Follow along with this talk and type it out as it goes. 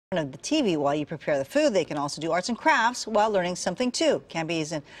of the TV while you prepare the food. They can also do arts and crafts while learning something too.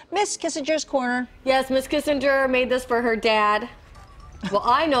 Canby's in Miss Kissinger's Corner. Yes, Miss Kissinger made this for her dad. Well,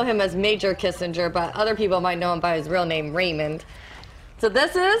 I know him as Major Kissinger, but other people might know him by his real name, Raymond. So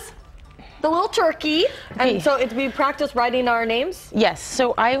this is the little turkey. And so we practice writing our names? Yes,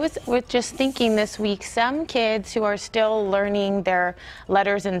 so I was just thinking this week, some kids who are still learning their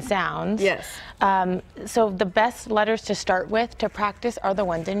letters and sounds. Yes. So the best letters to start with to practice are the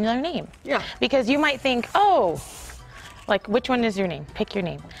ones in their name. Yeah. Because you might think, oh, like which one is your name? Pick your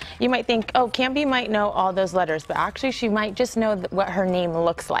name. You might think, oh, Canby might know all those letters, but actually she might just know what her name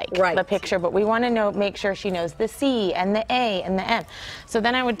looks like, right. The picture. But we want to make sure she knows the C and the A and the M. So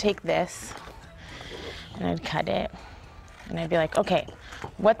then I would take this and I'd cut it and I'd be like, okay,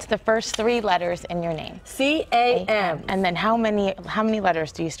 what's the first three letters in your name? C-A-M. And then how many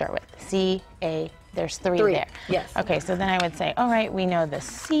letters do you start with? C-A. There's three there. Yes. Okay, so then I would say, all right, we know the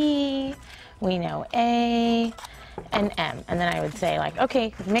C, we know A, and M. And then I would say, like,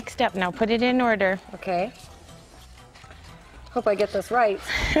 okay, mixed up, now put it in order. Okay. Hope I get this right.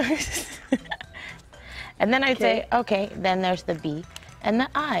 And then I'd say, okay, then there's the B and the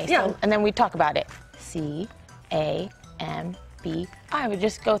I. Yeah. So, and then we talk about it. C, A, M, B, I. would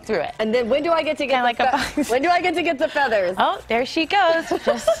just go through it. And then when do I get to get when do I get to get the feathers? Oh, there she goes.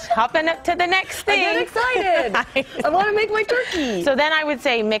 Just hopping up to the next thing. I get excited. I want to make my turkey. So then I would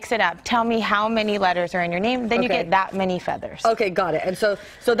say mix it up. Tell me how many letters are in your name. Then you get that many feathers. Okay, got it. And so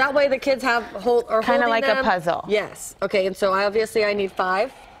that way the kids have kind of like a puzzle. Yes. Okay, and so obviously I need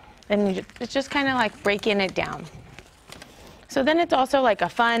 5. And it's just kind of like breaking it down. So then it's also like a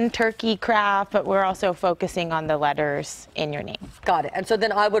fun turkey craft, but we're also focusing on the letters in your name. Got it. And so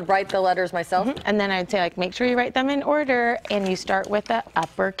then I would write the letters myself? Mm-hmm. And then I'd say, like, make sure you write them in order, and you start with the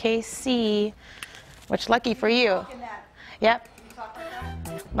uppercase C, which lucky for you. Yep.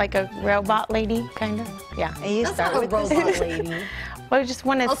 Like a robot lady, kind of. Yeah. And you start with a robot lady. Well, I just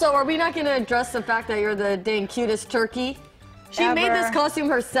want to. Also, are we not going to address the fact that you're the dang cutest turkey? She made this costume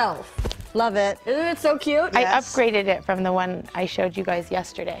herself. Love it. Isn't it so cute? I upgraded it from the one I showed you guys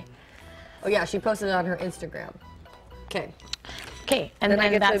yesterday. Oh yeah, she posted it on her Instagram. Okay. Okay, and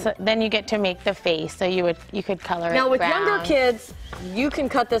then you get to make the face, so you could color it now with brown. younger kids, you can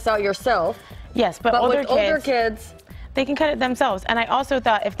cut this out yourself. Yes, but with older kids, they can cut it themselves. And I also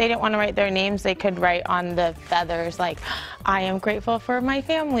thought if they didn't want to write their names, they could write on the feathers, like, I am grateful for my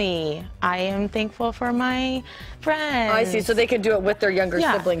family. I am thankful for my friends. I see. So they could do it with their younger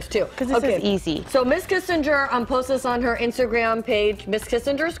siblings, too. Because this is easy. So Miss Kissinger posts this on her Instagram page, Miss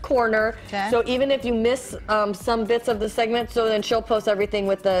Kissinger's Corner. Okay. So even if you miss some bits of the segment, so then she'll post everything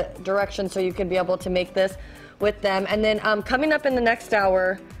with the directions so you can be able to make this with them. And then coming up in the next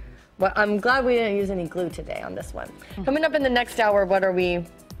hour, well, I'm glad we didn't use any glue today on this one. Coming up in the next hour, what are we making?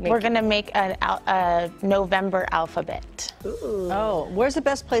 We're going to make a November alphabet. Ooh. Oh, where's the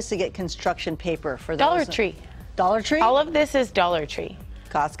best place to get construction paper for those? Dollar Tree. Dollar Tree? All of this is Dollar Tree.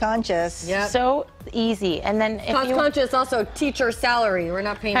 Cost conscious. Yeah. So easy. And then if cost conscious, also teacher salary. We're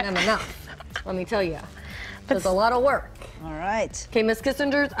not paying them enough. Let me tell you. There's a lot of work. All right. Okay, Miss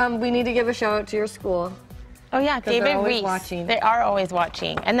Kissinger, we need to give a shout out to your school. Oh yeah, David Reese. Watching. They are always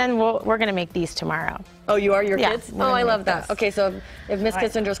watching. And then we're going to make these tomorrow. Oh, you are your kids? Oh, I love that. This. Okay, so if Miss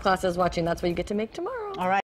Kissinger's class is watching, that's what you get to make tomorrow. All right.